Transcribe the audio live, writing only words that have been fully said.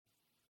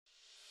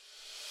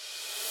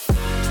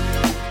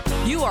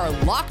You are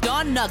Locked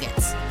On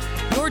Nuggets,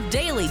 your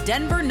daily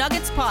Denver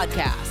Nuggets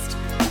podcast.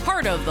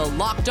 Part of the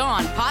Locked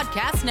On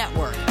Podcast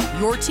Network,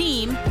 your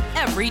team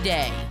every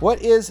day.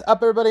 What is up,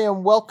 everybody,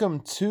 and welcome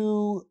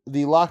to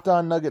the Locked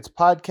On Nuggets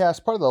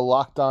podcast, part of the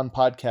Locked On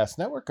Podcast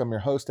Network. I'm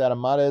your host,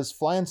 Adam Mares,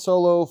 flying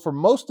solo for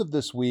most of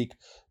this week.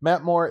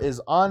 Matt Moore is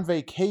on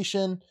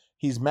vacation.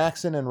 He's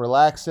maxing and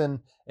relaxing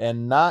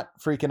and not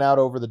freaking out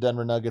over the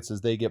Denver Nuggets as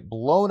they get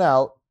blown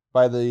out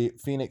by the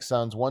Phoenix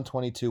Suns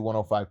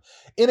 122-105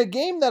 in a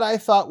game that I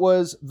thought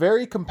was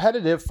very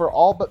competitive for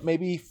all but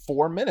maybe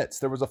 4 minutes.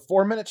 There was a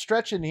 4-minute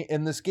stretch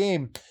in this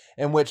game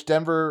in which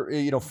Denver,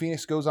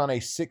 Phoenix goes on a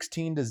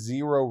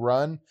 16-0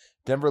 run.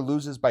 Denver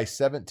loses by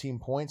 17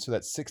 points. So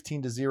that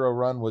 16-0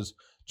 run was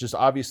just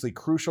obviously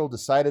crucial,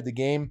 decided the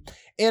game.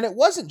 And it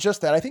wasn't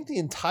just that. I think the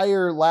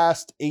entire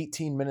last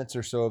 18 minutes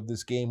or so of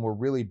this game were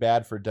really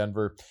bad for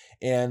Denver.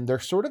 And they're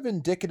sort of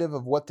indicative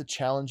of what the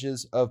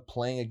challenges of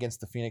playing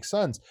against the Phoenix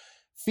Suns.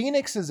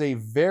 Phoenix is a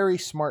very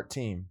smart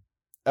team.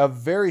 A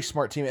very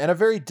smart team and a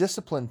very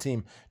disciplined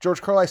team.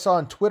 George Karl, I saw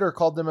on Twitter,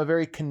 called them a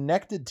very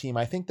connected team.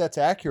 I think that's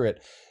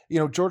accurate.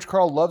 George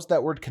Karl loves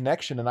that word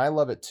connection, and I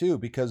love it too,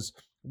 because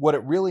what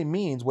it really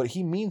means, what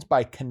he means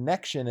by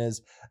connection,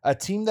 is a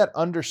team that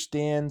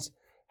understands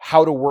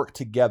how to work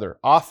together,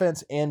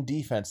 offense and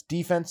defense.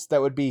 Defense,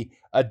 that would be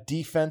a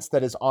defense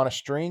that is on a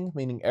string,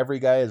 meaning every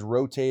guy is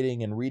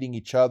rotating and reading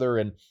each other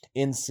and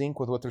in sync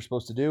with what they're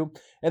supposed to do.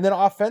 And then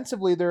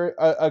offensively, they're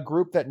a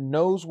group that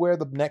knows where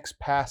the next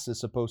pass is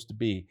supposed to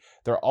be.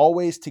 They're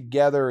always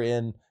together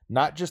in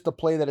not just the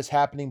play that is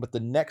happening, but the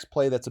next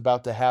play that's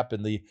about to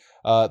happen.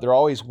 They're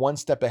always one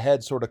step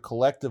ahead sort of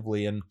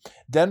collectively. And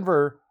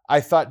Denver,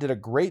 I thought, did a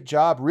great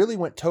job, really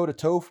went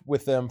toe-to-toe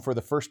with them for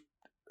the first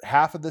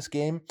half of this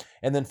game,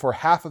 and then for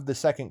half of the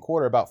second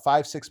quarter, about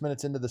 5-6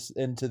 minutes into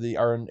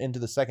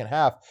the second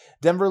half,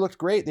 Denver looked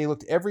great. They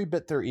looked every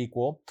bit their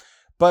equal.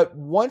 But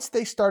once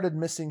they started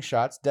missing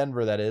shots,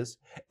 Denver that is,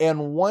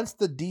 and once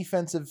the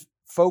defensive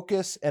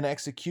focus and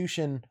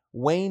execution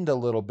waned a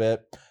little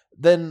bit,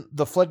 then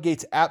the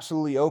floodgates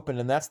absolutely opened.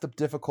 And that's the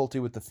difficulty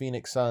with the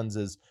Phoenix Suns,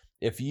 is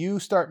if you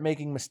start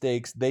making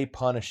mistakes, they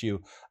punish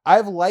you.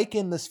 I've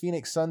likened this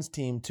Phoenix Suns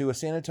team to a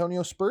San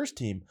Antonio Spurs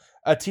team,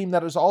 a team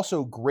that is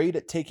also great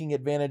at taking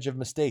advantage of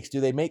mistakes.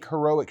 Do they make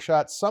heroic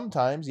shots?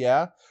 Sometimes,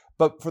 yeah.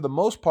 But for the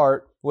most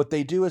part, what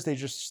they do is they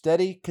just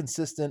steady,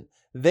 consistent.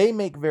 They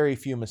make very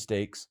few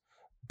mistakes.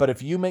 But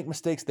if you make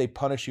mistakes, they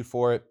punish you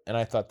for it. And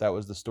I thought that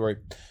was the story.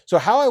 So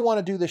how I want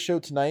to do this show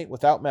tonight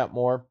without Matt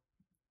Moore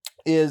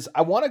is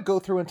I want to go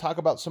through and talk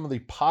about some of the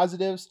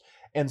positives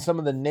and some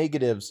of the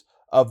negatives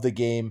of the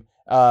game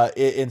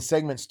in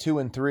segments 2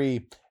 and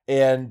 3,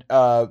 and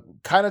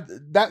kind of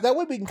that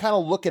way we can kind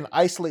of look and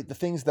isolate the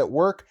things that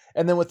work,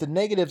 and then with the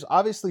negatives,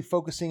 obviously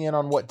focusing in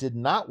on what did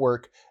not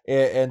work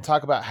and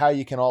talk about how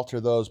you can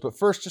alter those. But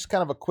first, just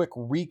kind of a quick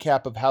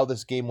recap of how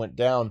this game went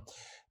down.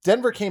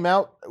 Denver came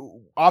out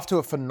off to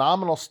a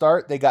phenomenal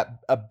start. They got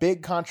a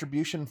big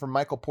contribution from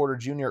Michael Porter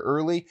Jr.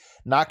 early,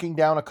 knocking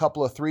down a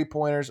couple of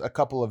three-pointers, a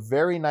couple of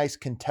very nice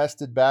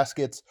contested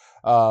baskets.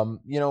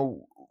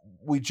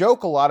 We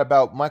joke a lot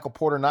about Michael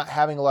Porter not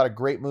having a lot of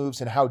great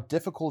moves and how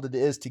difficult it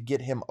is to get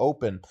him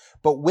open.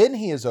 But when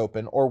he is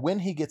open, or when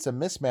he gets a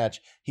mismatch,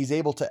 he's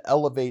able to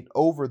elevate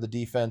over the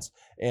defense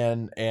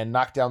and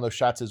knock down those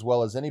shots as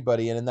well as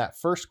anybody. And in that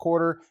first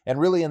quarter, and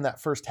really in that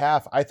first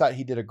half, I thought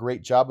he did a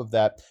great job of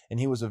that. And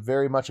he was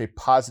very much a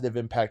positive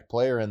impact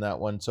player in that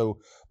one. So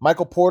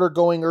Michael Porter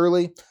going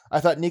early. I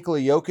thought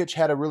Nikola Jokic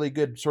had a really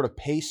good sort of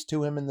pace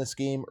to him in this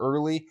game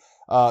early.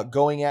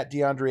 Going at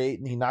DeAndre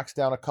Ayton, he knocks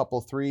down a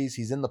couple threes.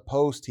 He's in the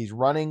post. He's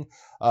running.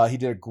 He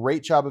did a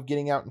great job of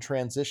getting out in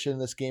transition in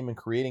this game and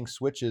creating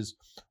switches.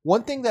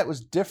 One thing that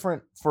was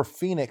different for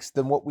Phoenix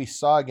than what we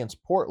saw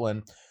against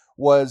Portland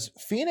was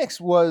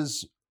Phoenix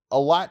was a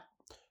lot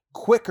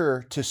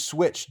quicker to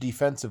switch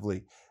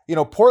defensively.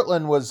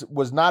 Portland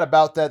was not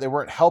about that. They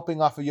weren't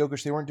helping off of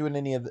Jokic. They weren't doing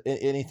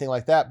anything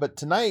like that. But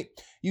tonight,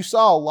 you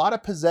saw a lot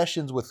of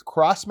possessions with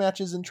cross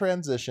matches in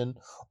transition,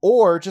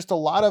 or just a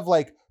lot of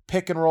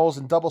pick and rolls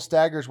and double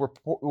staggers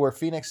where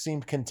Phoenix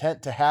seemed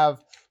content to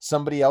have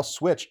somebody else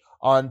switch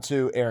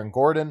onto Aaron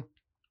Gordon,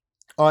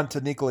 onto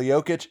Nikola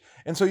Jokic.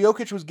 And so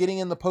Jokic was getting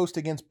in the post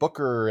against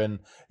Booker and,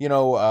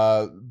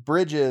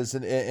 Bridges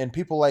and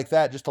people like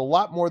that, just a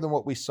lot more than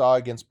what we saw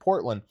against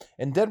Portland.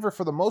 And Denver,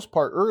 for the most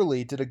part,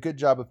 early did a good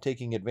job of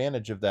taking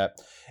advantage of that.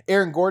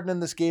 Aaron Gordon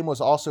in this game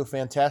was also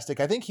fantastic.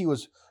 I think he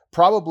was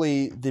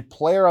probably the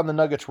player on the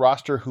Nuggets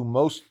roster who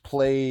most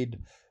played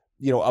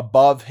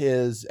above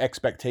his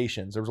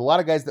expectations. There was a lot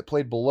of guys that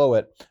played below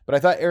it, but I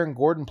thought Aaron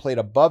Gordon played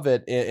above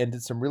it and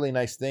did some really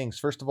nice things.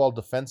 First of all,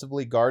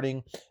 defensively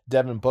guarding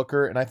Devin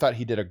Booker, and I thought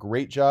he did a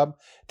great job.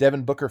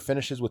 Devin Booker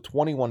finishes with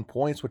 21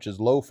 points, which is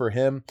low for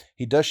him.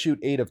 He does shoot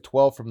 8 of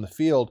 12 from the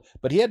field,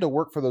 but he had to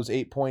work for those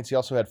 8 points. He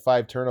also had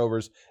 5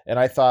 turnovers, and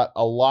I thought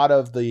a lot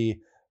of the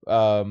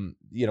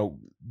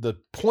the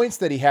points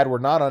that he had were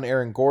not on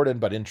Aaron Gordon,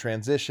 but in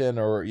transition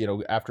or,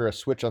 after a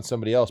switch on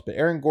somebody else. But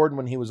Aaron Gordon,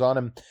 when he was on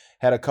him,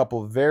 had a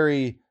couple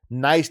very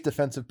nice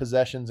defensive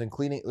possessions,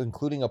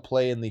 including a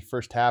play in the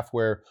first half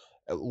where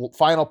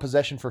final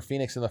possession for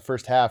Phoenix in the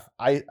first half,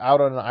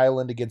 out on an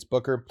island against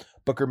Booker.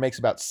 Booker makes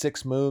about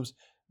 6 moves.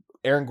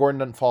 Aaron Gordon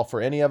doesn't fall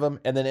for any of them,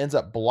 and then ends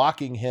up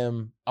blocking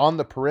him on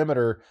the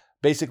perimeter,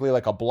 basically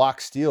like a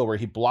block steal, where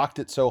he blocked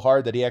it so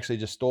hard that he actually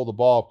just stole the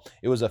ball.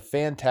 It was a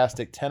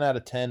fantastic 10 out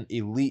of 10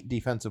 elite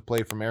defensive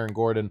play from Aaron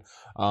Gordon.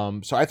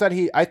 So I thought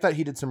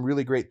he did some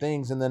really great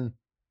things. And then,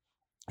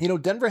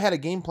 Denver had a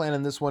game plan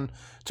in this one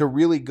to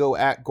really go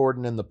at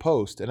Gordon in the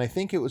post. And I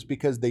think it was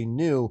because they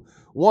knew,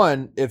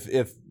 one, if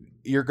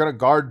you're going to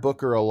guard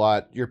Booker a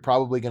lot, you're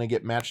probably going to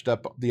get matched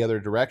up the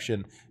other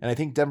direction. And I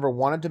think Denver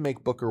wanted to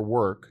make Booker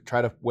work,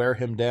 try to wear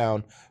him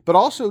down, but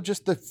also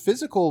just the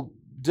physical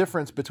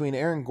difference between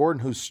Aaron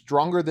Gordon, who's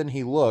stronger than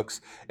he looks,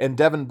 and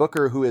Devin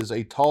Booker, who is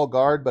a tall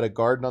guard, but a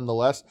guard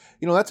nonetheless.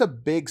 That's a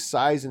big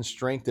size and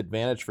strength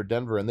advantage for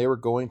Denver, and they were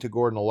going to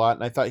Gordon a lot,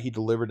 and I thought he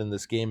delivered in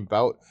this game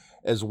about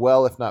as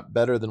well, if not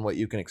better, than what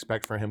you can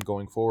expect from him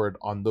going forward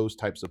on those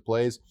types of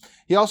plays.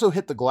 He also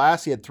hit the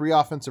glass. He had 3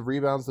 offensive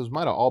rebounds. Those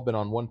might have all been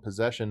on one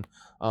possession.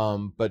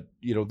 But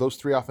those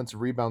 3 offensive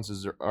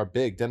rebounds are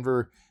big.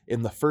 Denver,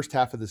 in the first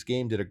half of this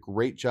game, did a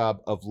great job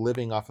of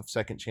living off of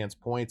second chance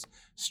points,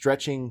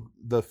 stretching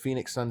the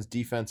Phoenix Suns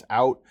defense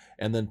out,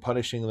 and then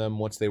punishing them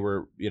once they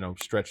were,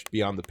 stretched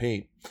beyond the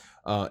paint.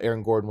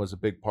 Aaron Gordon was a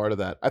big part of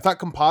that. I thought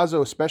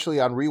Campazzo, especially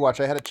on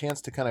rewatch, I had a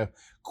chance to kind of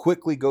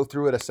quickly go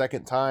through it a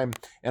second time,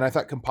 and I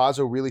thought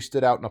Campazzo really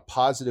stood out in a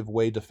positive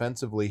way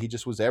defensively. He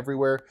just was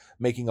everywhere,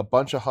 making a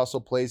bunch of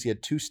hustle plays. He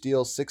had 2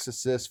 steals, 6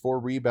 assists, 4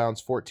 rebounds,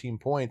 14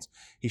 points.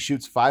 He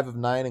shoots 5 of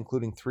 9,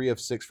 including 3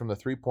 of 6 from the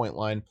 3-point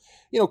line.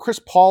 Chris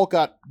Paul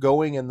got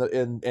going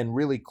and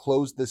really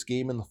closed this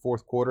game in the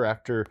fourth quarter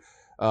after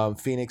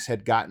Phoenix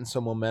had gotten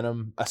some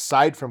momentum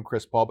aside from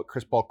Chris Paul, but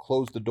Chris Paul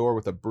closed the door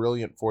with a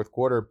brilliant fourth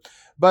quarter.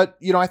 But,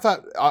 I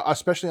thought,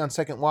 especially on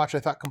second watch,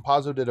 I thought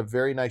Campazzo did a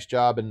very nice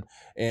job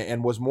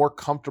and was more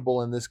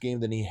comfortable in this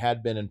game than he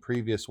had been in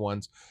previous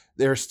ones.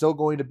 Denver's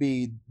going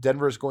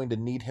to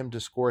need him to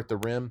score at the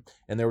rim,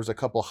 and there was a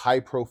couple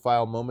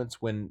high-profile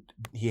moments when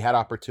he had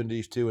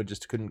opportunities to and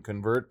just couldn't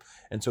convert,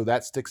 and so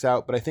that sticks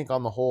out. But I think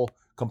on the whole,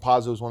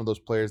 Campazzo is one of those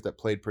players that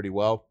played pretty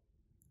well.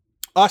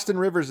 Austin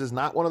Rivers is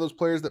not one of those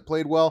players that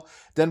played well.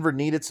 Denver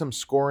needed some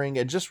scoring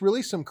and just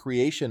really some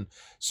creation.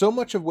 So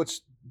much of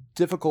what's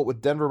difficult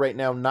with Denver right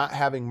now, not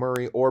having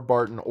Murray or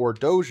Barton or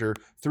Dozier,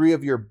 3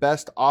 of your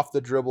best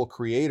off-the-dribble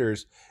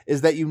creators,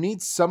 is that you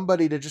need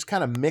somebody to just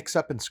kind of mix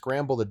up and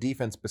scramble the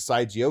defense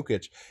besides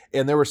Jokic.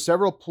 And there were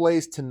several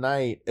plays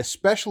tonight,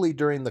 especially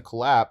during the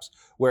collapse,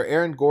 where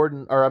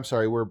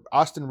where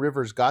Austin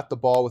Rivers got the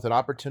ball with an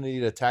opportunity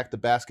to attack the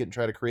basket and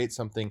try to create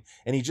something,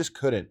 and he just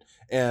couldn't.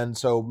 And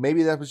so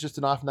maybe that was just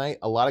an off night.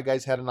 A lot of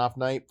guys had an off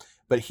night,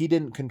 but he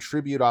didn't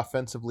contribute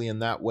offensively in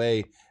that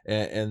way.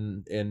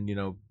 And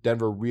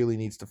Denver really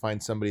needs to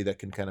find somebody that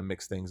can kind of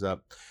mix things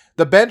up.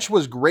 The bench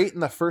was great in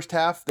the first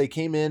half. They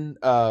came in,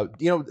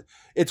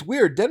 it's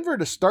weird. Denver,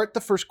 to start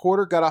the first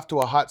quarter, got off to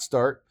a hot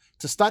start.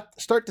 To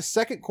start the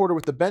second quarter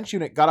with the bench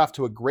unit, got off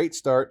to a great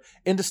start.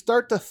 And to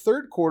start the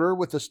third quarter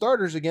with the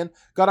starters again,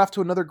 got off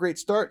to another great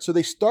start. So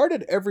they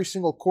started every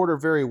single quarter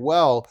very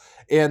well.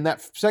 And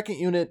that second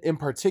unit in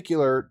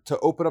particular, to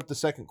open up the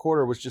second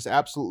quarter, was just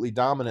absolutely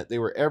dominant. They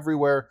were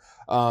everywhere.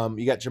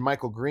 You got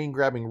JaMychal Green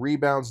grabbing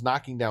rebounds,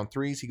 knocking down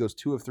threes. He goes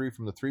 2 of 3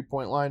 from the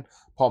 3-point line.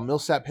 Paul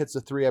Millsap hits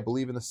a 3, I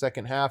believe, in the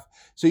second half.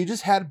 So you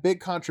just had big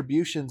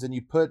contributions, and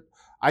you put,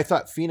 I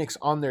thought, Phoenix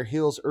on their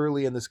heels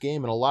early in this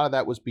game, and a lot of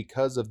that was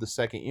because of the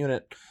second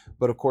unit.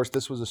 But, of course,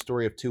 this was a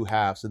story of 2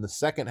 halves. In the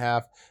second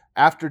half,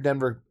 after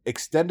Denver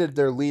extended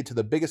their lead to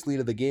the biggest lead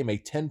of the game, a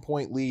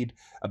 10-point lead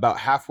about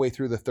halfway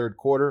through the third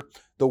quarter,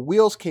 the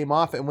wheels came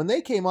off, and when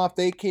they came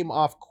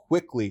off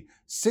quickly.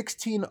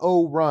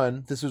 16-0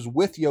 run. This was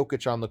with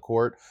Jokic on the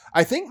court.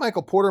 I think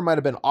Michael Porter might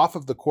have been off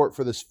of the court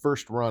for this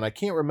first run. I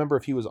can't remember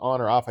if he was on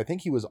or off. I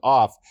think he was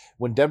off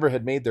when Denver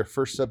had made their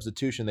first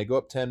substitution. They go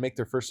up 10, make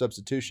their first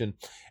substitution,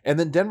 and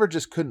then Denver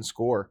just couldn't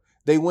score.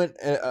 They went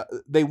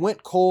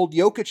cold.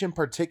 Jokic in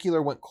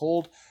particular went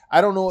cold.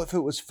 I don't know if it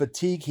was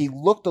fatigue. He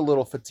looked a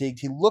little fatigued.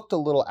 He looked a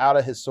little out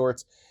of his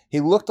sorts. He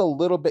looked a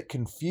little bit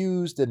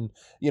confused and,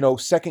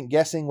 second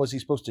guessing, was he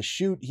supposed to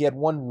shoot? He had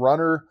one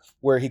runner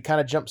where he kind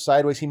of jumped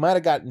sideways. He might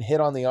have gotten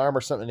hit on the arm or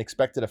something and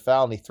expected a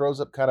foul, and he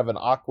throws up kind of an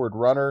awkward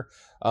runner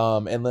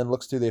and then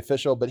looks to the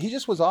official. But he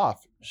just was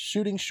off,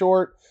 shooting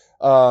short,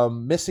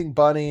 missing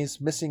bunnies,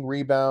 missing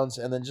rebounds,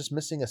 and then just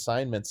missing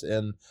assignments.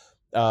 And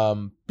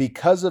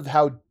because of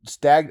how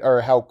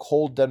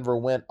cold Denver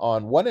went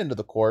on one end of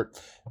the court,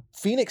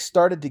 Phoenix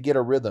started to get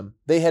a rhythm.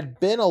 They had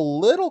been a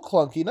little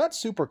clunky, not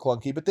super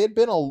clunky, but they had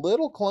been a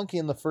little clunky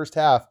in the first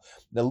half,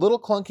 a little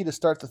clunky to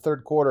start the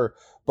third quarter.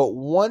 But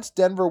once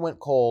Denver went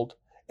cold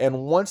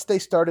And once they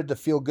started to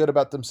feel good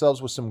about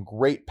themselves with some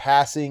great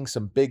passing,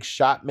 some big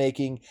shot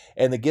making,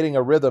 and the getting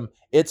a rhythm,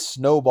 it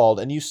snowballed.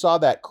 And you saw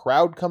that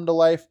crowd come to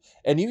life.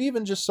 And you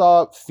even just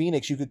saw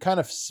Phoenix. You could kind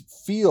of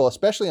feel,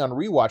 especially on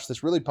rewatch,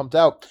 this really pumped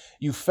out.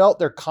 You felt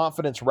their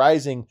confidence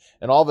rising.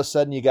 And all of a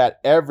sudden, you got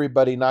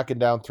everybody knocking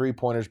down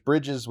three-pointers.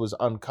 Bridges was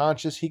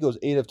unconscious. He goes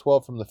 8 of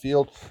 12 from the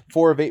field,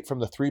 4 of 8 from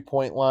the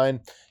three-point line.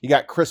 You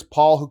got Chris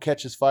Paul, who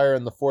catches fire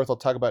in the fourth. I'll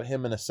talk about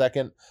him in a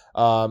second.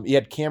 You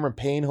had Cameron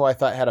Payne, who I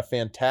thought had a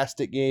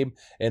fantastic game,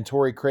 and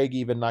Torrey Craig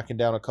even knocking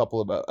down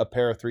a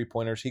pair of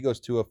three-pointers. He goes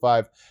 2 of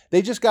 5.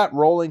 They just got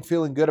rolling,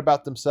 feeling good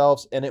about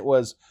themselves, and it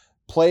was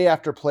play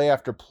after play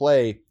after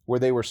play where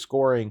they were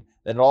scoring,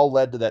 and it all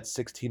led to that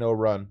 16-0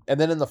 run. And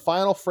then in the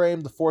final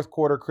frame, the fourth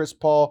quarter, Chris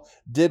Paul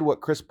did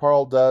what Chris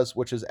Paul does,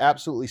 which is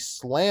absolutely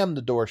slam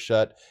the door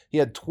shut. He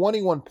had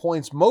 21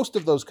 points, most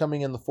of those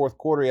coming in the fourth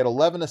quarter. He had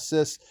 11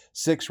 assists,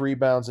 6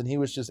 rebounds, and he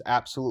was just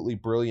absolutely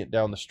brilliant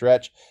down the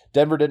stretch.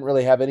 Denver didn't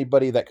really have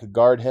anybody that could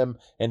guard him,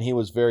 and he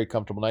was very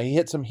comfortable. Now, he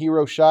hit some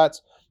hero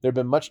shots. There had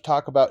been much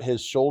talk about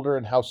his shoulder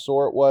and how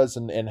sore it was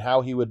and how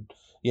he would,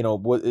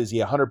 is he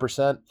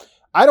 100%?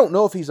 I don't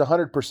know if he's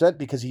 100%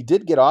 because he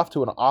did get off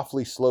to an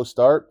awfully slow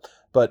start,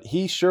 but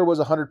he sure was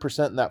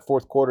 100% in that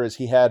fourth quarter as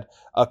he had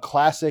a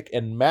classic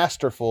and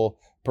masterful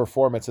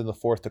performance in the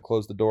fourth to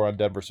close the door on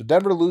Denver. So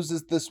Denver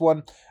loses this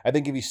one. I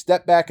think if you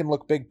step back and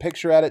look big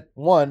picture at it,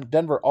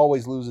 Denver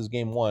always loses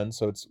game 1,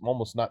 so it's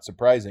almost not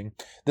surprising.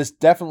 This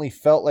definitely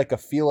felt like a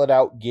feel it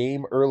out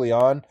game early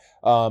on,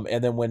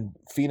 and then when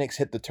Phoenix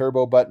hit the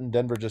turbo button,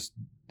 Denver just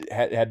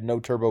had no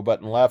turbo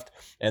button left,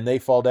 and they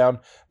fall down.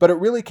 But it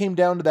really came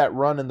down to that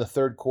run in the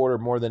third quarter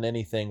more than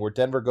anything, where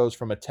Denver goes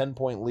from a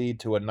 10-point lead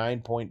to a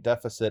 9-point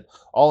deficit,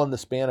 all in the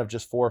span of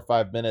just 4 or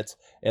 5 minutes,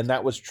 and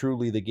that was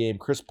truly the game.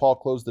 Chris Paul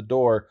closed the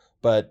door,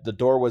 but the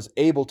door was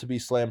able to be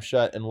slammed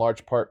shut in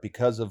large part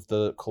because of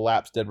the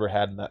collapse Denver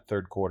had in that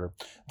third quarter.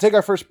 We'll take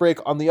our first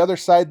break. On the other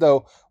side,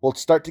 though, we'll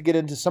start to get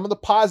into some of the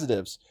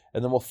positives,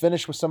 and then we'll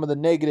finish with some of the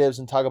negatives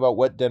and talk about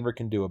what Denver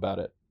can do about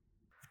it.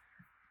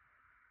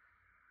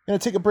 I'm going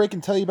to take a break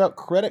and tell you about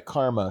Credit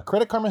Karma.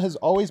 Credit Karma has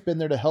always been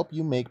there to help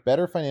you make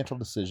better financial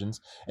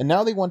decisions, and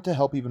now they want to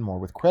help even more.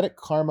 With Credit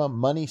Karma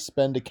Money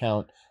Spend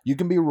account, you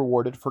can be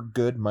rewarded for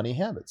good money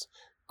habits.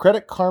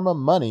 Credit Karma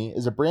Money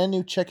is a brand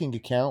new checking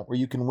account where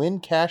you can win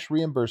cash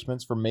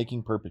reimbursements for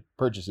making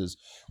purchases.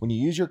 When you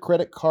use your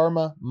Credit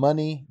Karma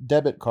Money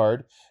debit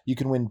card, you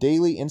can win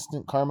daily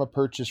instant Karma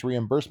purchase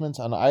reimbursements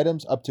on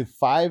items up to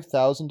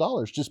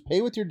 $5,000. Just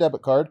pay with your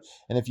debit card,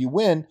 and if you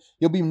win,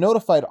 you'll be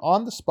notified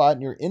on the spot,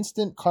 and your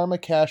instant Karma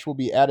cash will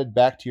be added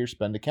back to your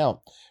spend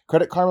account.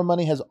 Credit Karma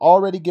Money has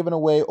already given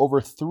away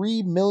over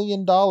 $3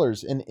 million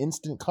in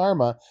instant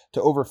Karma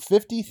to over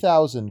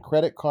 50,000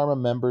 Credit Karma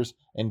members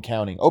and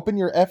counting. Open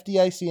your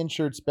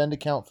FDIC-insured spend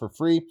account for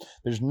free.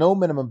 There's no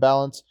minimum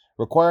balance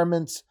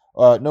requirements,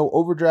 no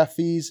overdraft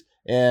fees,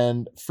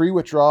 and free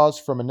withdrawals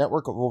from a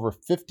network of over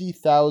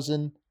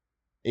 50,000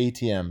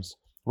 ATMs.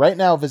 Right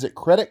now, visit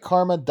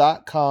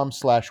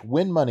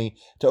creditkarma.com/winmoney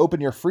to open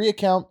your free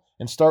account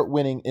and start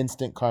winning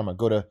instant Karma.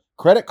 Go to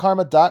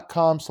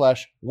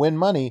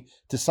creditkarma.com/winmoney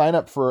to sign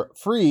up for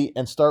free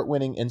and start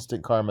winning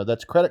instant Karma.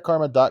 That's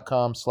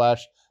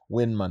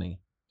creditkarma.com/winmoney.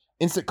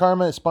 Instant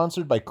Karma is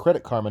sponsored by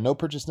Credit Karma. No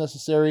purchase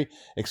necessary.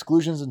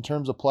 Exclusions and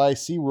terms apply.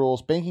 See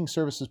rules. Banking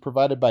services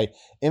provided by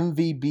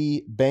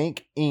MVB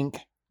Bank, Inc.,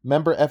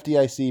 member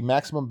FDIC.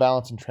 Maximum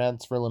balance and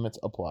transfer limits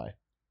apply.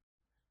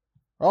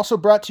 We're also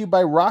brought to you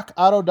by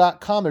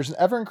RockAuto.com. There's an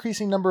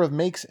ever-increasing number of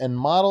makes and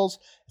models.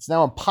 It's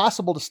now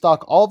impossible to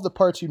stock all of the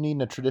parts you need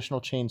in a traditional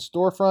chain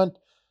storefront.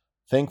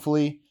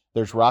 Thankfully,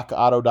 there's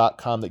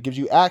RockAuto.com that gives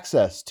you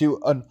access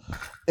to an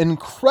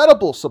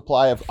incredible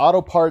supply of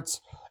auto parts,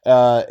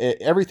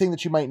 everything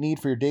that you might need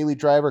for your daily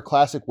driver,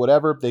 classic,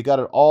 whatever. They got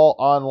it all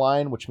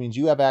online, which means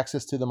you have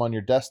access to them on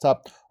your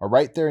desktop or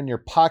right there in your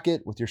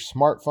pocket with your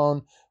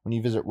smartphone when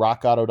you visit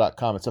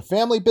rockauto.com. It's a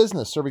family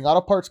business serving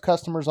auto parts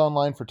customers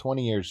online for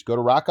 20 years. Go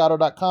to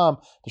rockauto.com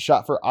to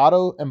shop for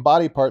auto and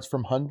body parts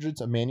from hundreds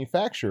of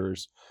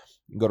manufacturers.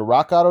 You can go to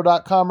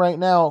rockauto.com right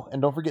now,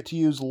 and don't forget to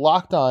use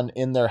Locked On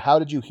in their How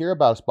Did You Hear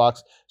About Us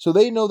box so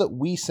they know that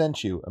we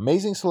sent you.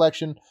 Amazing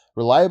selection,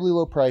 reliably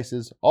low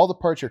prices, all the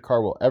parts your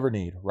car will ever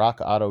need.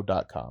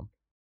 rockauto.com.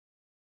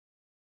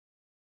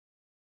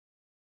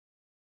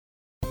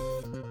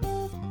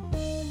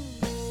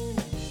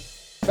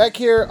 Back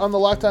here on the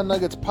Locked On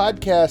Nuggets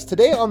podcast,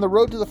 today on the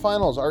road to the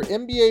finals, our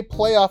NBA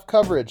playoff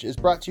coverage is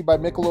brought to you by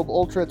Michelob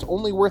Ultra. It's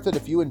only worth it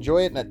if you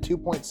enjoy it, and at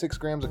 2.6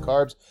 grams of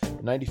carbs,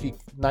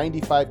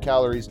 95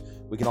 calories,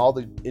 we can all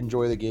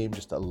enjoy the game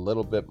just a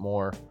little bit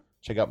more.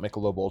 Check out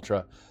Michelob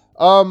Ultra.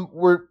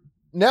 We're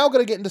now going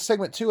to get into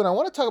segment 2, and I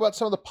want to talk about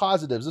some of the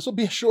positives. This will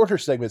be a shorter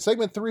segment.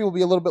 Segment 3 will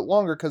be a little bit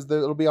longer because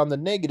it'll be on the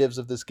negatives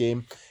of this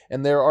game,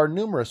 and there are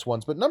numerous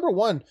ones. But number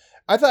one,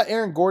 I thought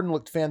Aaron Gordon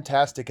looked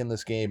fantastic in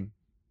this game.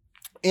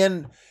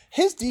 And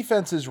his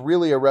defense is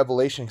really a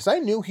revelation because I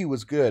knew he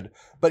was good,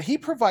 but he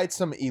provides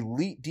some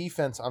elite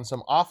defense on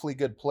some awfully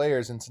good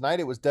players. And tonight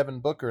it was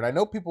Devin Booker. And I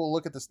know people will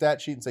look at the stat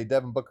sheet and say,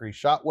 Devin Booker, he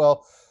shot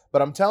well,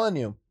 But I'm telling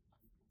you,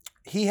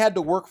 he had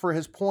to work for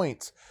his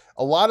points.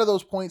 A lot of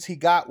those points he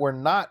got were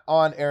not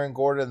on Aaron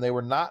Gordon. They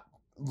were not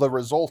the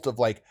result of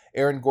like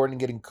Aaron Gordon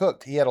getting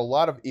cooked. He had a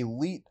lot of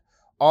elite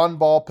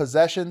on-ball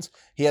possessions.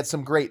 He had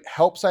some great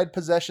help side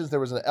possessions. There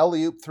was an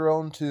alley-oop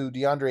thrown to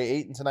DeAndre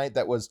Ayton tonight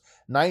that was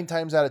 9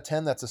 times out of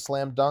 10. That's a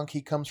slam dunk.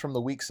 He comes from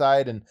the weak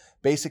side and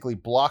basically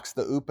blocks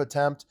the oop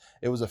attempt.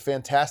 It was a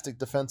fantastic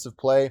defensive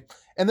play.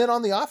 And then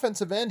on the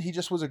offensive end, he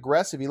just was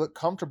aggressive. He looked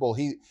comfortable.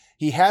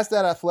 He has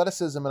that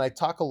athleticism, and I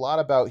talk a lot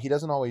about he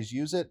doesn't always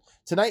use it.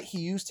 Tonight, he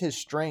used his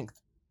strength.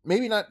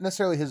 Maybe not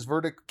necessarily his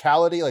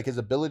verticality, like his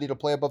ability to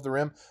play above the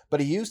rim, but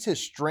he used his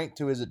strength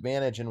to his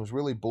advantage and was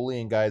really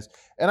bullying guys.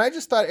 And I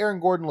just thought Aaron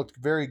Gordon looked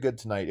very good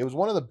tonight. It was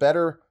one of the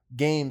better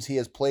games he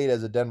has played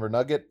as a Denver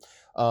Nugget.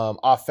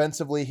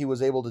 Offensively, he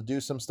was able to do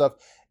some stuff.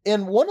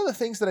 And one of the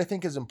things that I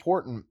think is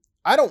important,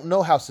 I don't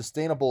know how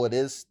sustainable it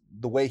is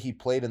the way he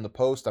played in the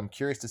post. I'm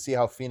curious to see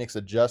how Phoenix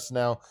adjusts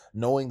now,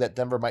 knowing that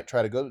Denver might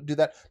try to go do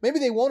that. Maybe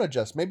they won't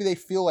adjust. Maybe they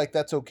feel like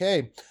that's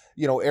okay.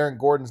 You know, Aaron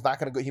Gordon's not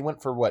going to go. He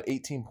went for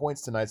 18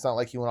 points tonight. It's not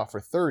like he went off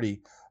for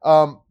 30.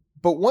 But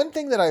one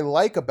thing that I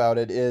like about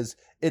it is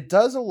it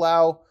does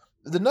allow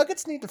the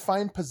Nuggets need to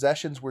find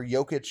possessions where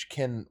Jokic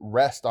can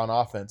rest on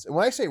offense. And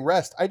when I say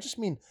rest, I just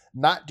mean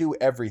not do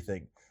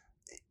everything.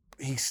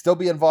 He still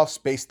be involved,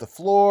 space the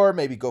floor,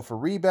 maybe go for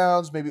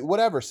rebounds, maybe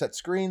whatever, set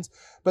screens.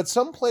 But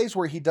some plays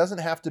where he doesn't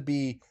have to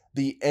be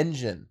the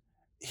engine.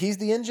 He's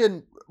the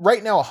engine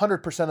right now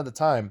 100% of the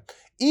time.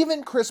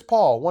 Even Chris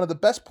Paul, one of the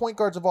best point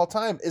guards of all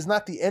time, is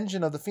not the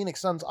engine of the Phoenix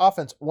Suns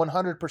offense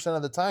 100%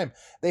 of the time.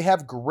 They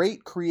have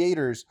great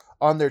creators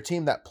on their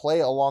team that play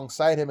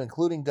alongside him,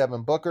 including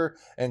Devin Booker,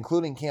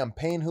 including Cam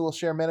Payne, who will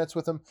share minutes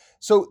with him.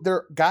 So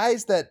they're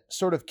guys that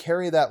sort of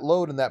carry that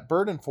load and that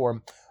burden for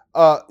him.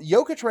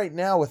 Jokic right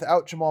now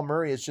without Jamal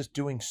Murray is just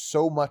doing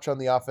so much on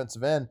the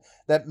offensive end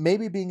that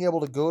maybe being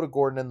able to go to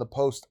Gordon in the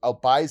post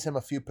buys him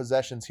a few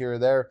possessions here or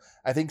there.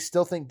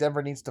 Still think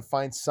Denver needs to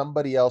find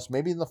somebody else,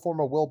 maybe in the form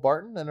of Will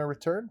Barton in a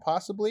return,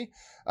 possibly.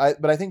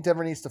 But I think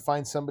Denver needs to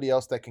find somebody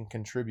else that can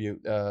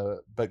contribute.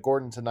 But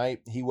Gordon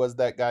tonight, he was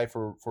that guy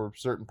for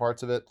certain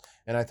parts of it,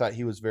 and I thought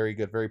he was very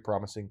good, very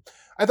promising.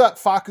 I thought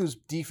Facu's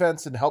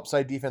defense and help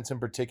side defense in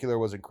particular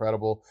was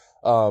incredible.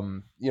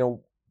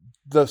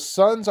 The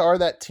Suns are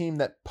that team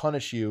that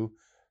punish you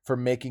for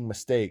making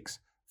mistakes.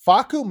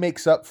 Facu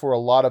makes up for a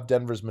lot of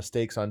Denver's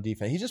mistakes on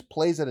defense. He just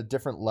plays at a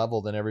different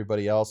level than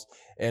everybody else,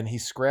 and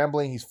he's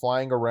scrambling, he's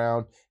flying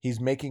around, he's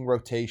making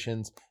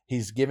rotations,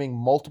 he's giving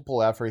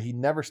multiple effort. He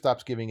never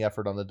stops giving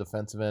effort on the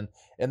defensive end,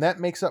 and that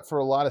makes up for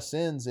a lot of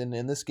sins. And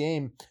in this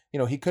game,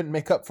 he couldn't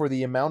make up for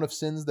the amount of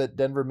sins that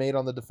Denver made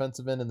on the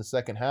defensive end in the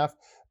second half,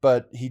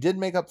 but he did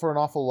make up for an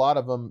awful lot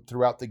of them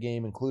throughout the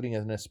game, including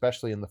and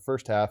especially in the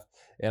first half,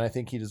 and I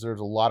think he deserves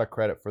a lot of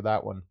credit for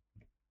that one.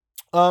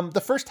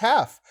 The first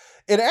half,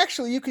 and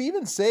actually you could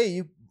even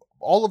say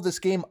all of this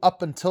game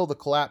up until the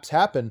collapse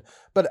happened,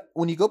 but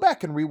when you go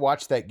back and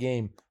rewatch that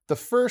game, the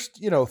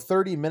first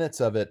 30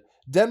 minutes of it,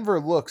 Denver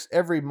looks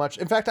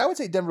in fact, I would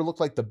say Denver looked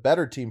like the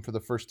better team for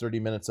the first 30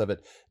 minutes of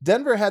it.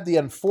 Denver had the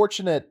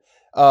unfortunate,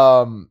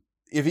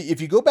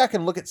 if you go back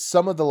and look at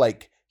some of the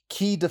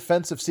key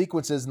defensive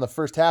sequences in the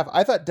first half,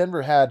 I thought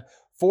Denver had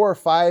 4 or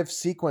 5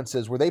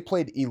 sequences where they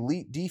played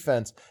elite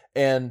defense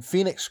and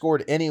Phoenix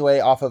scored anyway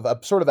off of a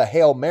sort of a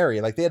Hail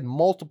Mary. They had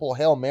multiple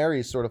Hail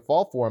Marys sort of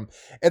fall for them.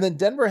 And then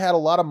Denver had a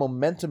lot of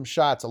momentum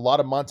shots, a lot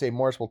of Monte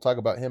Morris. We'll talk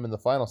about him in the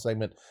final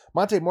segment.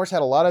 Monte Morris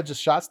had a lot of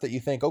just shots that you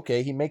think,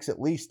 okay, he makes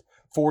at least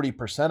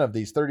 40% of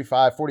these,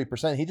 35,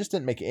 40%. He just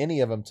didn't make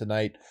any of them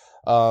tonight.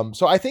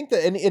 So I think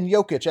that in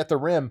Jokic at the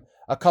rim,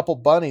 a couple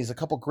bunnies, a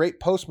couple great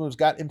post moves,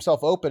 got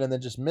himself open and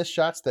then just missed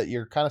shots that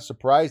you're kind of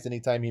surprised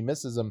anytime he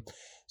misses them.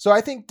 So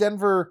I think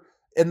Denver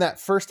in that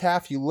first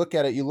half, you look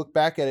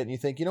back at it and you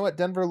think, you know what?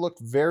 Denver looked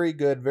very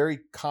good, very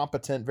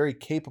competent, very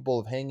capable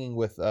of hanging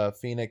with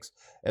Phoenix.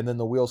 And then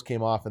the wheels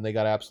came off and they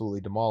got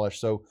absolutely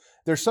demolished. So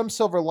there's some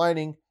silver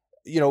lining.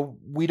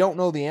 We don't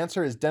know the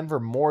answer. Is Denver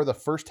more the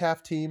first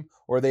half team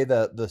or are they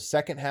the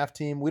second half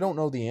team? We don't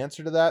know the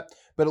answer to that,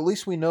 but at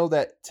least we know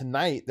that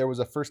tonight there was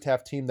a first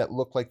half team that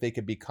looked like they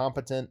could be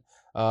competent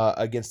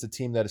against a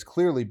team that is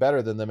clearly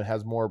better than them and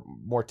has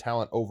more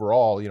talent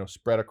overall,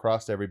 spread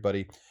across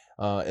everybody,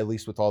 at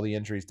least with all the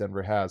injuries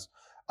Denver has.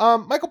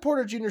 Michael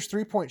Porter Jr.'s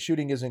 3-point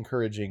shooting is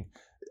encouraging.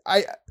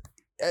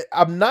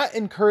 I'm not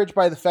encouraged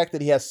by the fact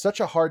that he has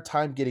such a hard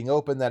time getting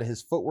open, that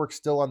his footwork's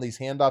still on these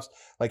handoffs.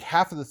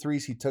 Half of the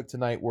threes he took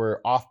tonight were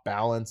off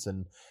balance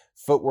and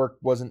footwork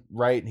wasn't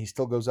right and he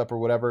still goes up or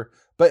whatever.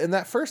 But in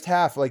that first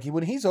half,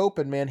 when he's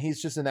open, man,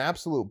 he's just an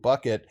absolute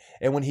bucket.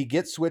 And when he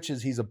gets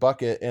switches, he's a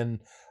bucket. And,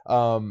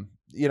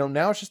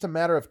 now it's just a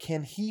matter of,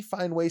 can he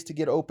find ways to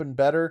get open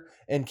better?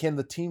 And can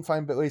the team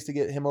find ways to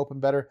get him open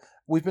better?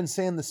 We've been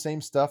saying the same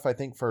stuff, I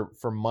think, for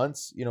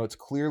months. It's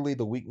clearly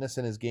the weakness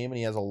in his game and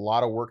he has a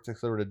lot of work to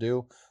sort of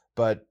do.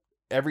 But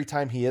every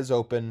time he is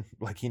open,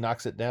 he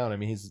knocks it down. I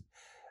mean,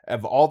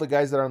 of all the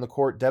guys that are on the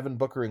court, Devin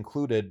Booker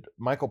included,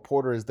 Michael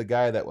Porter is the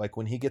guy that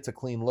when he gets a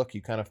clean look,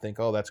 you kind of think,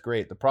 oh, that's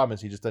great. The problem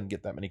is he just doesn't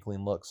get that many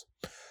clean looks.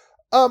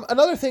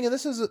 Another thing, and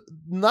this is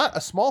not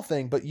a small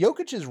thing, but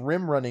Jokic's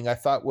rim running I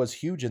thought was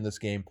huge in this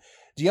game.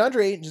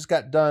 DeAndre Ayton just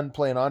got done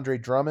playing Andre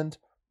Drummond,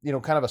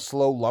 kind of a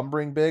slow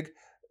lumbering big.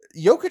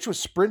 Jokic was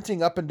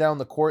sprinting up and down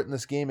the court in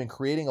this game and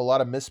creating a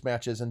lot of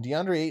mismatches, and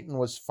DeAndre Ayton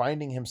was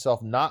finding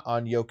himself not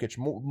on Jokic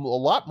a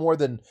lot more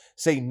than,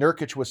 say,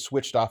 Nurkic was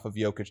switched off of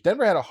Jokic.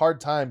 Denver had a hard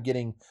time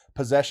getting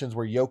possessions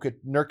where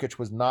Nurkic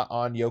was not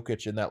on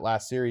Jokic in that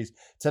last series.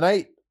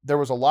 Tonight, there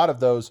was a lot of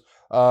those,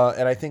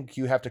 and I think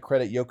you have to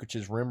credit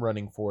Jokic's rim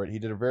running for it. He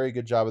did a very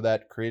good job of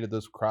that, created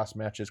those cross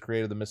matches,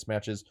 created the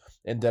mismatches,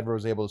 and Denver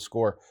was able to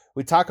score.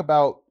 We talk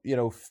about,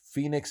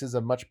 Phoenix is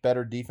a much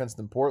better defense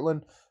than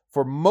Portland.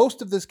 For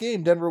most of this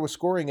game, Denver was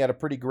scoring at a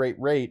pretty great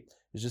rate.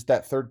 It's just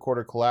that third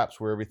quarter collapse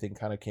where everything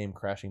kind of came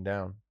crashing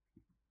down.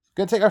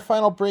 Going to take our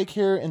final break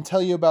here and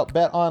tell you about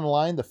Bet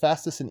Online, the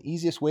fastest and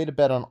easiest way to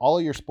bet on all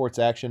of your sports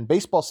action.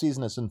 Baseball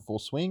season is in full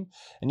swing,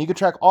 and you can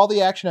track all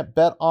the action at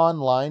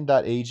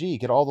betonline.ag.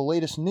 Get all the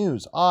latest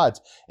news, odds,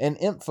 and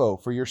info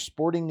for your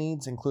sporting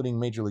needs, including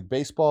Major League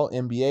Baseball,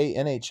 NBA,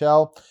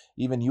 NHL,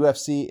 even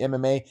UFC,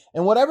 MMA,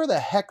 and whatever the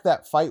heck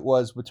that fight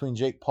was between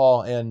Jake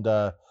Paul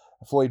and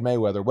Floyd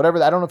Mayweather.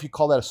 Whatever, I don't know if you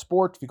call that a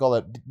sport, if you call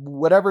that,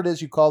 whatever it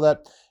is you call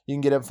that, you can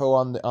get info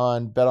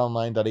on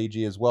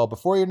betonline.ag as well.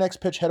 Before your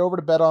next pitch, head over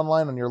to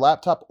BetOnline on your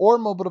laptop or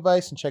mobile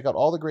device and check out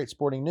all the great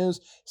sporting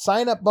news,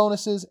 sign-up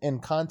bonuses,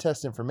 and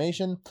contest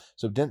information.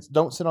 So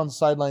don't sit on the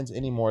sidelines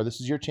anymore. This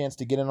is your chance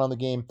to get in on the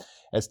game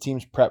as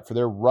teams prep for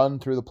their run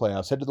through the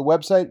playoffs. Head to the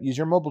website, use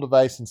your mobile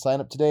device, and sign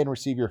up today and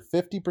receive your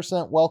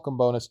 50% welcome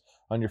bonus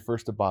on your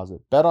first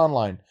deposit.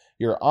 BetOnline,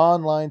 your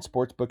online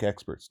sportsbook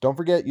experts. Don't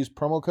forget, use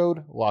promo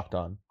code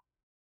LOCKEDON.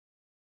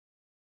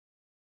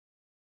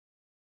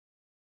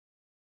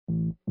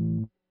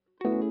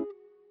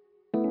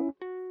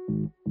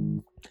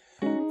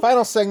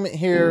 Final segment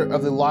here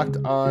of the Locked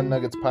On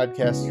Nuggets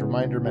podcast.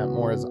 Reminder, Matt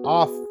Moore is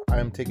off.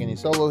 I'm taking you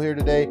solo here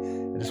today.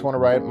 I just want to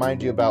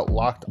remind you about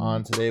Locked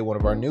On Today, one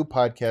of our new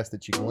podcasts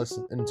that you can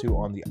listen to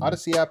on the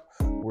Odyssey app,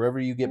 wherever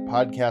you get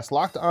podcasts.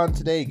 Locked On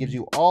Today gives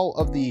you all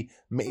of the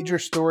major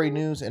story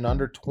news in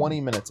under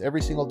 20 minutes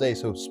every single day.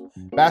 So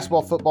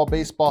basketball, football,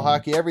 baseball,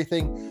 hockey,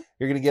 everything.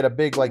 You're going to get a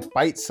big,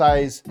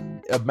 bite-sized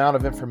amount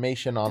of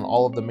information on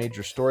all of the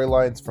major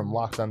storylines from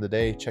Locked On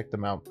Today. Check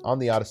them out on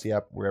the Odyssey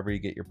app, wherever you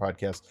get your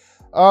podcasts.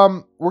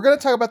 We're going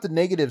to talk about the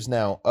negatives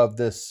now of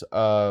this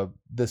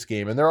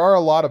game, and there are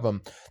a lot of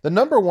them. The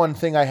number one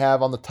thing I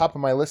have on the top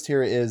of my list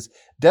here is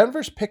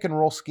Denver's pick and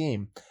roll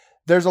scheme.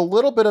 There's a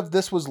little bit of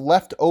this was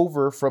left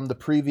over from the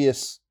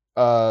previous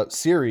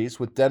series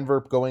with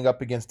Denver going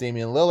up against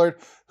Damian Lillard,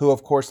 who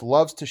of course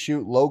loves to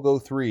shoot logo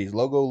threes.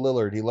 Logo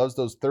Lillard. He loves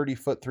those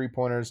 30-foot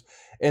three-pointers.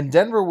 And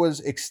Denver was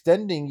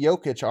extending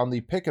Jokic on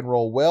the pick and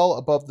roll well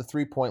above the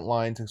three-point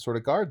line to sort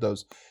of guard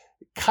those.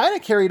 Kind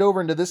of carried over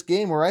into this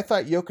game where I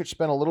thought Jokic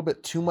spent a little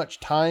bit too much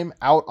time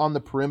out on the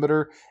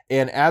perimeter.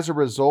 And as a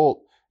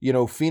result,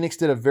 Phoenix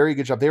did a very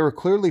good job. They were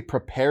clearly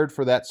prepared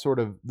for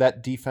that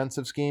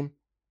defensive scheme.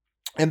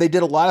 And they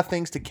did a lot of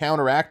things to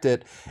counteract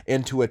it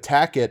and to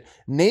attack it,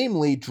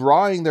 namely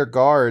drawing their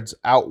guards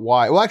out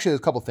wide. Well, actually, there's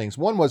a couple of things.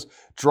 One was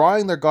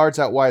drawing their guards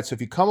out wide. So if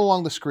you come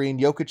along the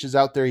screen, Jokic is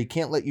out there. He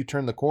can't let you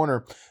turn the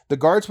corner. The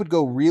guards would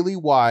go really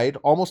wide,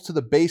 almost to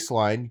the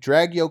baseline,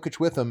 drag Jokic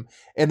with them,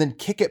 and then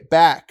kick it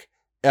back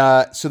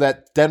so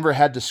that Denver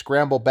had to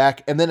scramble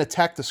back and then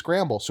attack the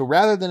scramble. So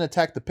rather than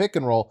attack the pick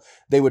and roll,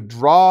 they would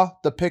draw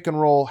the pick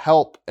and roll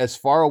help as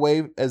far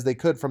away as they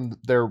could from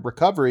their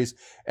recoveries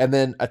and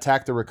then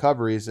attack the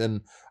recoveries.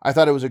 And I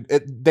thought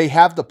they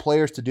have the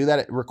players to do that.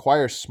 It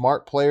requires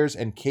smart players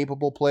and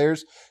capable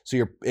players.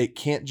 So it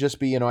can't just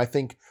be, I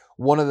think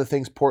one of the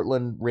things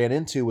Portland ran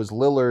into was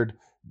Lillard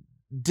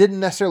didn't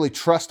necessarily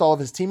trust all of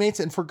his teammates,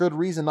 and for good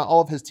reason. Not all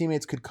of his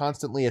teammates could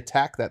constantly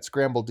attack that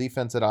scramble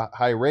defense at a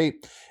high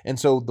rate, and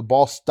so the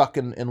ball stuck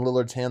in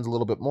Lillard's hands a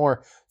little bit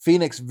more.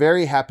 Phoenix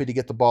very happy to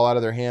get the ball out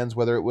of their hands,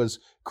 whether it was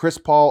Chris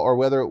Paul or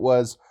whether it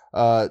was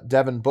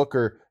Devin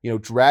Booker,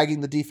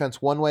 dragging the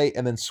defense one way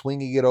and then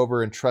swinging it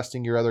over and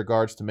trusting your other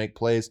guards to make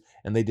plays,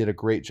 and they did a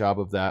great job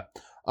of that.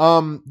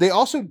 They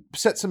also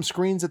set some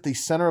screens at the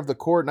center of the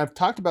court, and I've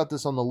talked about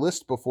this on the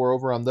list before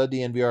over on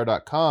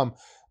thednvr.com.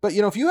 But,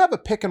 if you have a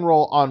pick and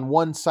roll on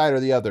one side or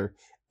the other,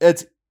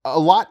 it's a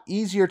lot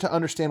easier to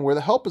understand where the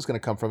help is going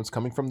to come from. It's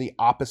coming from the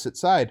opposite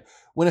side.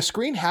 When a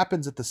screen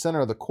happens at the center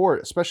of the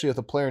court, especially with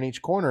a player in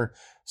each corner,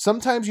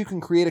 sometimes you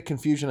can create a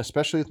confusion,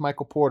 especially with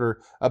Michael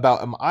Porter,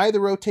 about am I the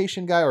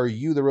rotation guy or are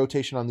you the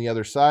rotation on the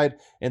other side?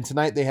 And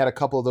tonight they had a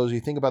couple of those. You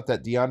think about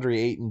that DeAndre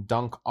Ayton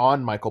dunk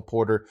on Michael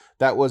Porter.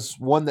 That was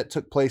one that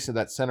took place in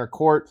that center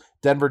court.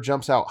 Denver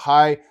jumps out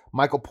high.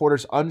 Michael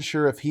Porter's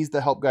unsure if he's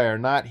the help guy or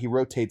not. He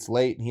rotates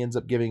late and he ends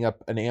up giving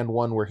up an and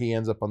one where he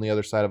ends up on the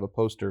other side of a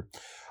poster.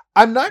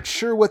 I'm not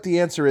sure what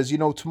the answer is.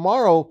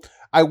 Tomorrow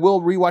I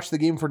will rewatch the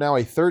game for now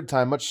a third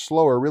time, much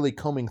slower, really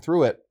combing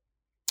through it.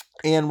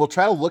 And we'll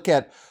try to look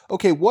at,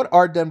 okay, what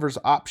are Denver's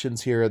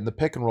options here in the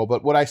pick and roll?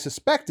 But what I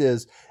suspect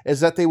is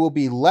that they will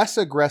be less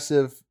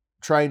aggressive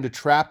trying to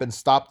trap and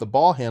stop the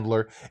ball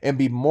handler and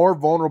be more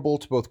vulnerable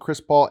to both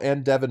Chris Paul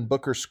and Devin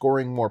Booker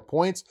scoring more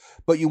points.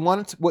 But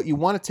what you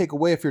want to take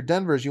away if you're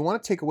Denver is you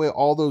want to take away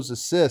all those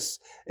assists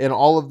and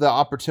all of the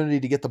opportunity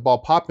to get the ball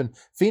popping.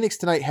 Phoenix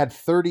tonight had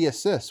 30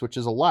 assists, which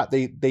is a lot.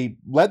 They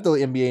led the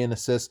NBA in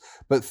assists,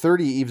 but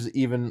 30 is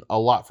even a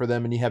lot for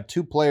them. And you have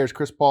two players,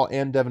 Chris Paul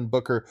and Devin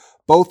Booker,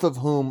 both of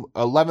whom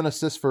 11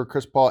 assists for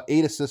Chris Paul,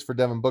 8 assists for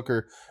Devin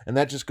Booker. And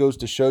that just goes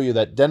to show you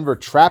that Denver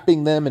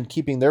trapping them and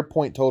keeping their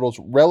point totals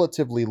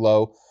relatively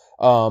low,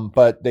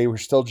 but they were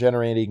still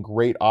generating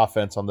great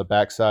offense on the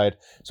backside.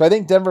 So I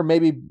think Denver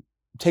maybe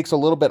takes a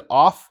little bit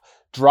off,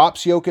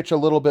 drops Jokic a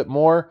little bit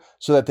more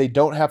so that they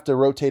don't have to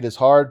rotate as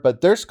hard,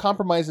 but there's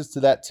compromises to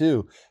that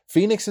too.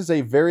 Phoenix is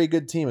a very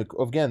good team.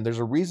 Again, there's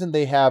a reason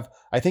they have,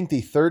 I think,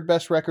 the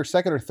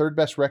second or third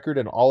best record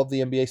in all of the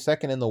NBA,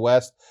 second in the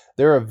West.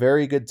 They're a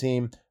very good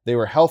team. They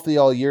were healthy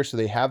all year, so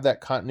they have that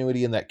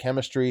continuity and that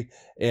chemistry,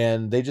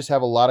 and they just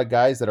have a lot of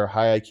guys that are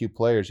high IQ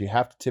players. You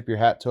have to tip your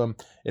hat to them.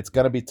 It's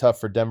going to be tough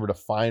for Denver to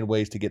find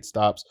ways to get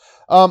stops.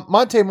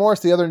 Monte Morris,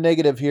 the other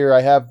negative here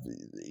I have,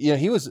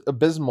 he was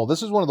abysmal.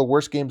 This is one of the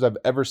worst games I've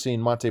ever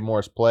seen Monte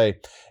Morris play,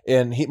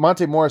 and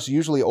Monte Morris,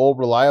 usually old,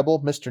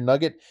 reliable, Mr.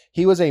 Nugget,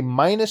 he was a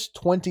minus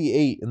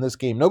 28 in this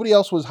game. Nobody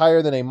else was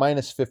higher than a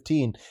minus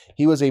 15.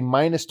 He was a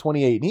minus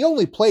 28, and he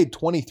only played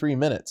 23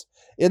 minutes.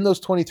 In those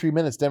 23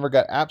 minutes, Denver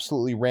got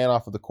absolutely ran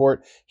off of the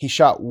court. He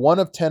shot 1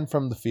 of 10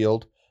 from the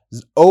field,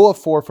 0 of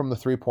 4 from the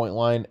three-point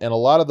line, and a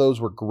lot of those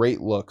were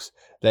great looks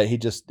that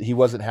he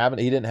wasn't having.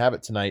 He didn't have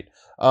it tonight.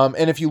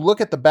 And if you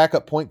look at the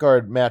backup point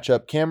guard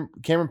matchup,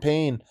 Cameron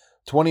Payne,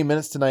 20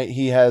 minutes tonight,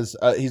 he's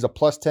a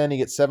plus 10. He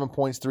gets 7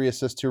 points, 3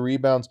 assists, 2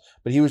 rebounds,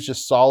 but he was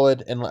just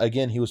solid. And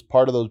again, he was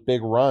part of those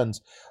big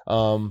runs.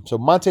 So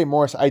Monte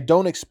Morris, I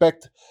don't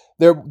expect.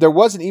 There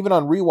wasn't, even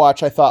on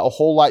rewatch, I thought a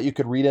whole lot you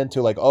could read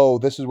into, like, oh,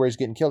 this is where he's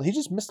getting killed. He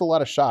just missed a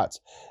lot of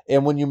shots.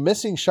 And when you're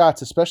missing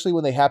shots, especially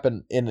when they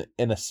happen in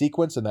a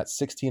sequence in that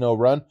 16-0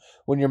 run,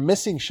 when you're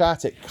missing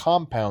shots, it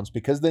compounds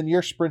because then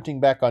you're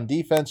sprinting back on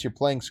defense, you're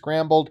playing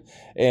scrambled,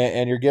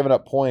 and you're giving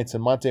up points.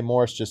 And Monte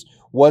Morris just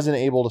wasn't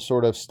able to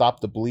sort of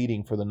stop the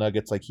bleeding for the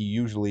Nuggets like he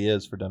usually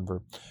is for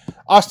Denver.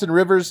 Austin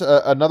Rivers,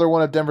 another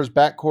one of Denver's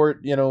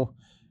backcourt,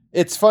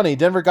 it's funny.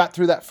 Denver got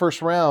through that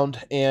first round,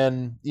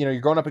 and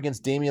you're going up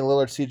against Damian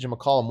Lillard, CJ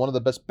McCollum, one of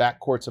the best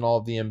backcourts in all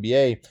of the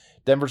NBA.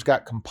 Denver's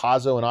got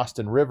Campazzo and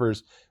Austin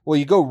Rivers. Well,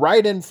 you go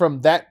right in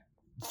from that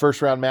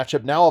first round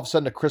matchup. Now all of a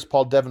sudden to Chris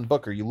Paul, Devin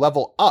Booker. You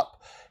level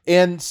up.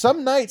 And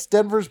some nights,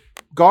 Denver's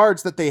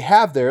guards that they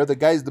have there, the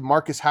guys, the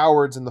Marcus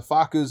Howards and the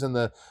Fakus and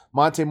the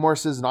Monte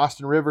Morrises and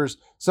Austin Rivers,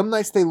 some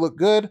nights they look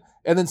good,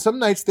 and then some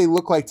nights they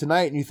look like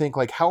tonight, and you think,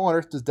 like, how on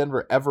earth does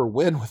Denver ever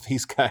win with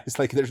these guys?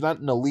 Like, there's not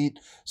an elite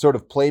sort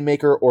of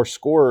playmaker or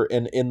scorer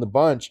in the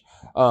bunch.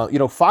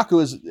 Faku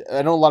is,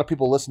 I know a lot of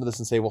people listen to this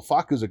and say, well,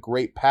 Faku's a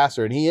great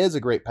passer, and he is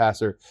a great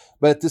passer,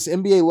 but at this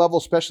NBA level,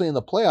 especially in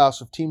the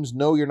playoffs, if teams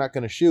know you're not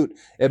going to shoot,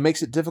 it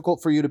makes it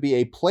difficult for you to be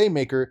a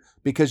playmaker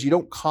because you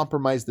don't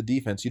compromise the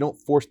defense. You don't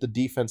force the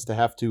defense to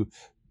have to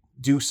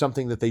do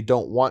something that they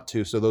don't want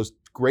to. So those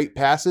great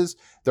passes,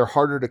 they're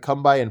harder to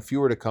come by and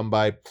fewer to come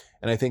by.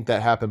 And I think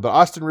that happened. But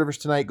Austin Rivers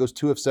tonight goes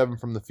 2 of 7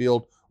 from the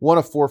field, 1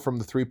 of 4 from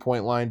the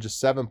three-point line, just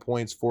 7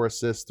 points, 4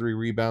 assists, 3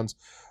 rebounds.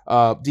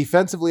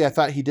 Defensively, I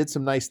thought he did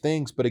some nice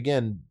things, but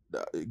again,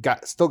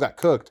 still got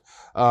cooked.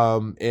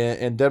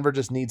 And Denver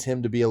just needs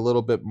him to be a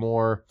little bit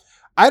more.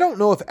 I don't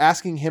know if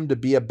asking him to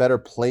be a better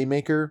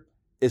playmaker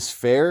is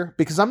fair,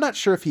 because I'm not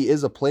sure if he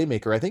is a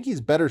playmaker. I think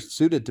he's better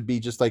suited to be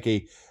just like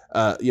a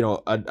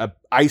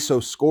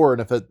ISO scorer.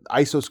 And if an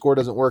ISO score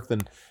doesn't work,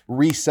 then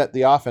reset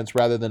the offense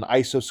rather than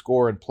ISO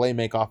score and play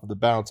make off of the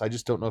bounce. I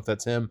just don't know if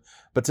that's him.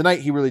 But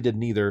tonight he really did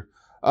neither.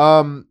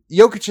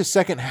 Jokic's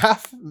second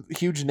half,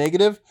 huge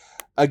negative.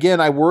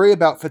 Again, I worry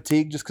about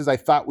fatigue just because I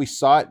thought we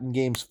saw it in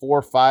games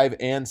 4, 5,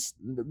 and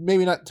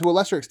maybe not to a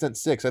lesser extent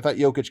 6. I thought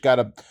Jokic got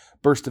a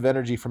burst of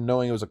energy from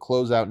knowing it was a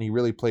closeout, and he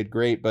really played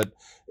great. But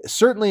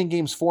certainly in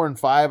games 4 and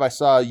 5, I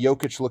saw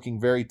Jokic looking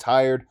very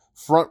tired,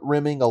 front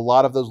rimming a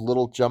lot of those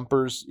little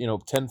jumpers,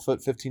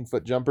 10-foot,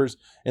 15-foot jumpers.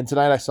 And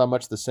tonight I saw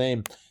much the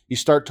same. You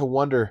start to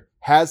wonder,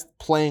 has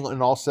playing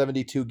in all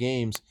 72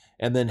 games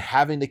and then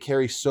having to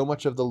carry so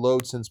much of the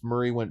load since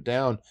Murray went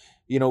down,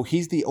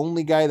 he's the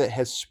only guy that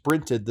has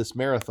sprinted this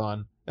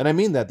marathon. And I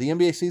mean that. The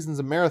NBA season's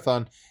a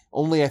marathon.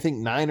 Only, I think,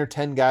 9 or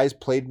 10 guys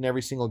played in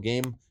every single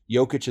game.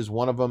 Jokic is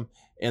one of them.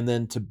 And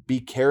then to be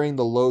carrying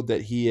the load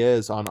that he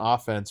is on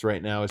offense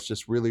right now is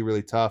just really,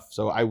 really tough.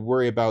 So I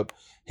worry about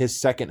his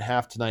second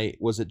half tonight.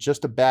 Was it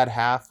just a bad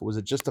half? Was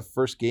it just the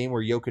first game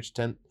where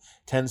Jokic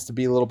tends to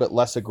be a little bit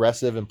less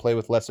aggressive and play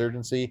with less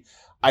urgency?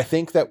 I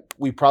think that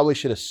we probably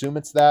should assume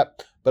it's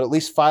that, but at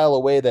least file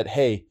away that,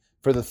 hey,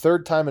 for the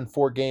third time in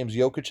 4 games,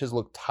 Jokic has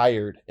looked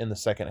tired in the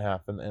second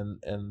half,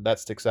 and that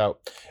sticks out.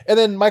 And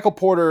then Michael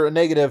Porter, a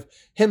negative,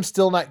 him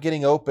still not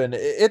getting open.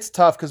 It's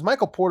tough because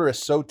Michael Porter is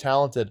so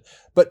talented,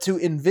 but to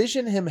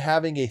envision him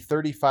having a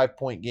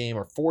 35-point game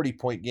or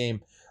 40-point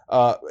game,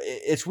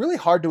 It's really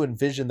hard to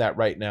envision that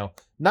right now.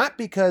 Not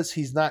because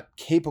he's not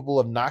capable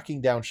of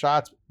knocking down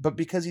shots, but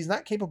because he's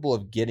not capable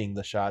of getting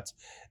the shots.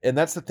 And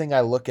that's the thing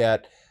I look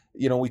at.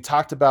 You know, we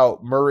talked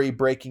about Murray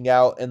breaking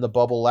out in the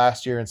bubble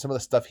last year and some of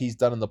the stuff he's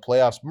done in the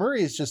playoffs.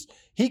 Murray is just,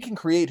 he can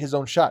create his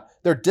own shot.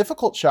 They're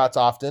difficult shots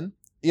often.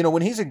 You know,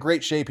 when he's in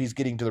great shape, he's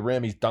getting to the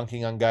rim, he's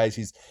dunking on guys,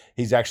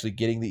 he's actually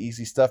getting the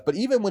easy stuff. But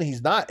even when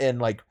he's not in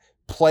like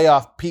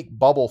playoff peak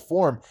bubble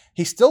form,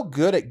 he's still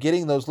good at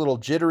getting those little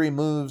jittery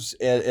moves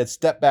at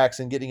step backs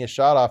and getting his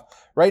shot off.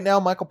 Right now,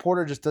 Michael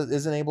Porter just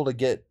isn't able to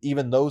get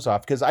even those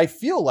off, because I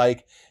feel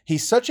like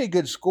he's such a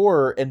good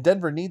scorer and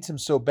Denver needs him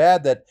so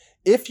bad that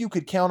if you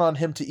could count on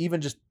him to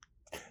even just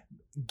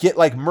get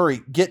like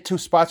Murray, get to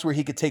spots where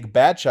he could take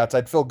bad shots,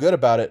 I'd feel good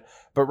about it.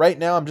 But right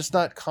now, I'm just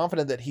not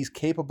confident that he's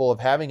capable of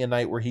having a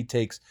night where he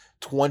takes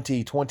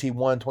 20,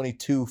 21,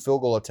 22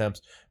 field goal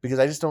attempts, because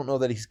I just don't know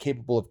that he's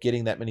capable of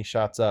getting that many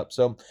shots up.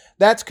 So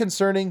that's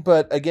concerning.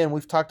 But again,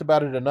 we've talked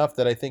about it enough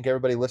that I think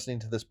everybody listening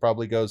to this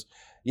probably goes,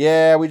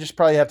 yeah, we just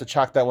probably have to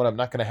chalk that one up.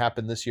 Not going to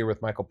happen this year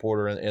with Michael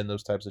Porter and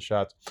those types of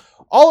shots.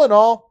 All in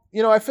all,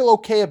 you know, I feel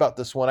okay about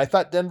this one. I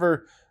thought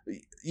Denver,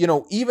 you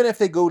know, even if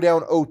they go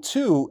down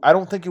 0-2, I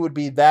don't think it would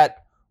be that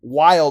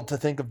wild to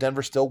think of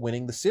Denver still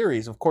winning the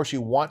series. Of course,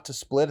 you want to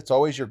split. It's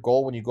always your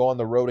goal when you go on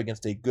the road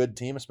against a good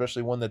team,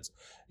 especially one that's,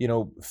 you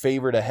know,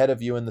 favored ahead of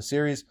you in the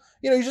series.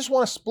 You know, you just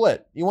want to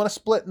split. You want to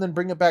split and then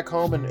bring it back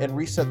home and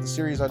reset the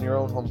series on your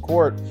own home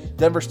court.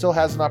 Denver still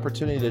has an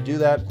opportunity to do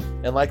that.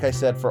 And like I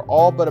said, for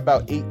all but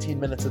about 18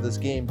 minutes of this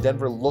game,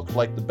 Denver looked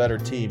like the better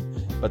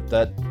team. But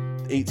that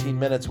 18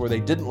 minutes where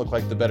they didn't look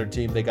like the better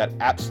team, they got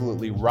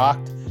absolutely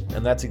rocked.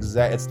 And that's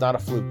it's not a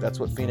fluke. That's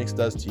what Phoenix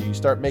does to you. You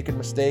start making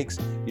mistakes,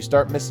 you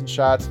start missing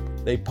shots,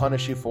 they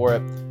punish you for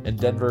it. And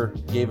Denver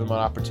gave them an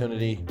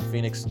opportunity.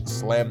 Phoenix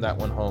slammed that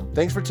one home.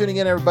 Thanks for tuning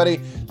in,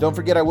 everybody. Don't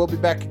forget, I will be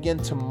back again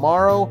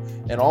tomorrow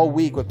and all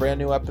week with brand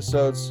new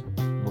episodes.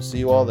 We'll see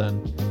you all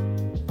then.